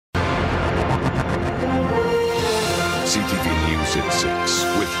CTV News at 6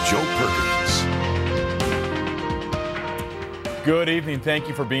 with Joe Perkins. Good evening. Thank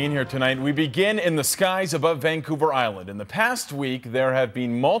you for being here tonight. We begin in the skies above Vancouver Island. In the past week, there have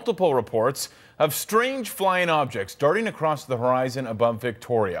been multiple reports of strange flying objects darting across the horizon above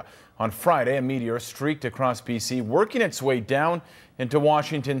Victoria. On Friday, a meteor streaked across BC, working its way down into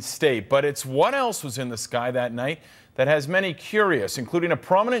Washington state. But it's what else was in the sky that night that has many curious, including a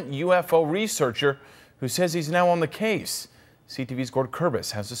prominent UFO researcher who says he's now on the case. CTV's Gord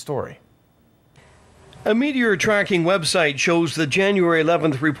Kurbis has the story. A meteor tracking website shows the January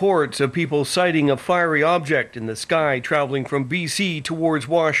 11th reports of people sighting a fiery object in the sky traveling from BC towards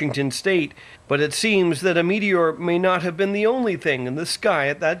Washington state. But it seems that a meteor may not have been the only thing in the sky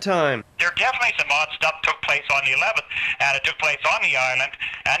at that time. There definitely some odd stuff took place on the 11th, and it took place on the island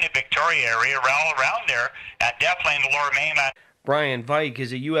and the Victoria area, all around there, and definitely in the Lower Mainland. Brian Vike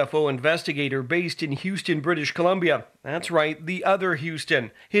is a UFO investigator based in Houston, British Columbia. That's right, the other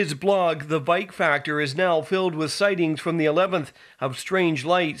Houston. His blog, The Vike Factor, is now filled with sightings from the 11th of strange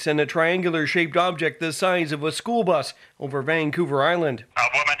lights and a triangular-shaped object the size of a school bus over Vancouver Island. A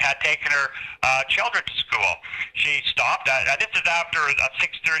woman had taken her children to school. She stopped. This is after a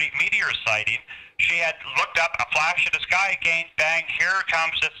 6:30 meteor sighting. She had looked up, a flash in the sky again, bang, here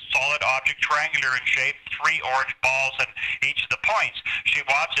comes this solid object, triangular in shape, 3 orange balls in each of the points. She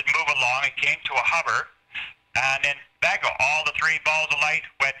watched it move along, it came to a hover, and then bang, all the 3 balls of light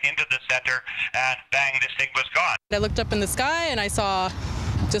went into the center, and bang, this thing was gone. I looked up in the sky and I saw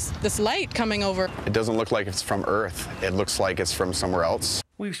just this light coming over. It doesn't look like it's from Earth. It looks like it's from somewhere else.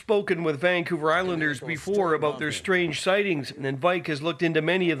 We've spoken with Vancouver Islanders before about their strange sightings, and Vike has looked into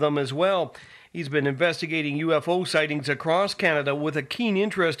many of them as well. He's been investigating UFO sightings across Canada with a keen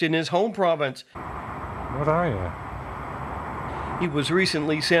interest in his home province. What are you? He was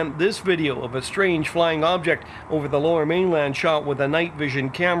recently sent this video of a strange flying object over the Lower Mainland shot with a night vision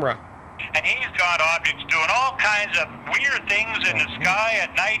camera. And he's got objects doing all kinds of weird things in the sky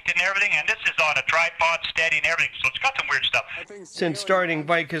at night and everything, and this is on a tripod steady and everything, so it's got some weird stuff. Since starting,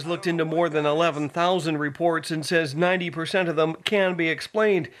 Vike has looked into more than 11,000 reports and says 90% of them can be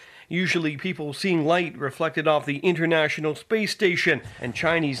explained. Usually people seeing light reflected off the International Space Station, and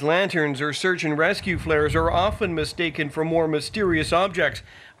Chinese lanterns or search and rescue flares are often mistaken for more mysterious objects.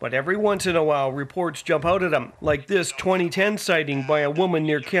 But every once in a while, reports jump out at them, like this 2010 sighting by a woman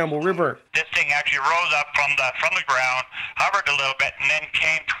near Campbell River. This thing actually rose up from the ground, hovered a little bit, and then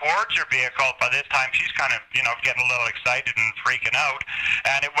came towards her vehicle. By this time, she's kind of, getting a little excited and freaking out.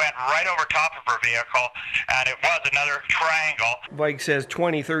 And it went right over top of her vehicle, and it was another triangle. Vike says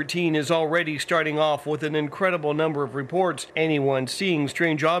 2013 is already starting off with an incredible number of reports. Anyone seeing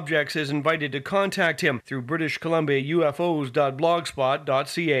strange objects is invited to contact him through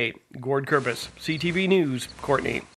BritishColumbiaUFOs.blogspot.ca. Gord Kurbis, CTV News, Courtney.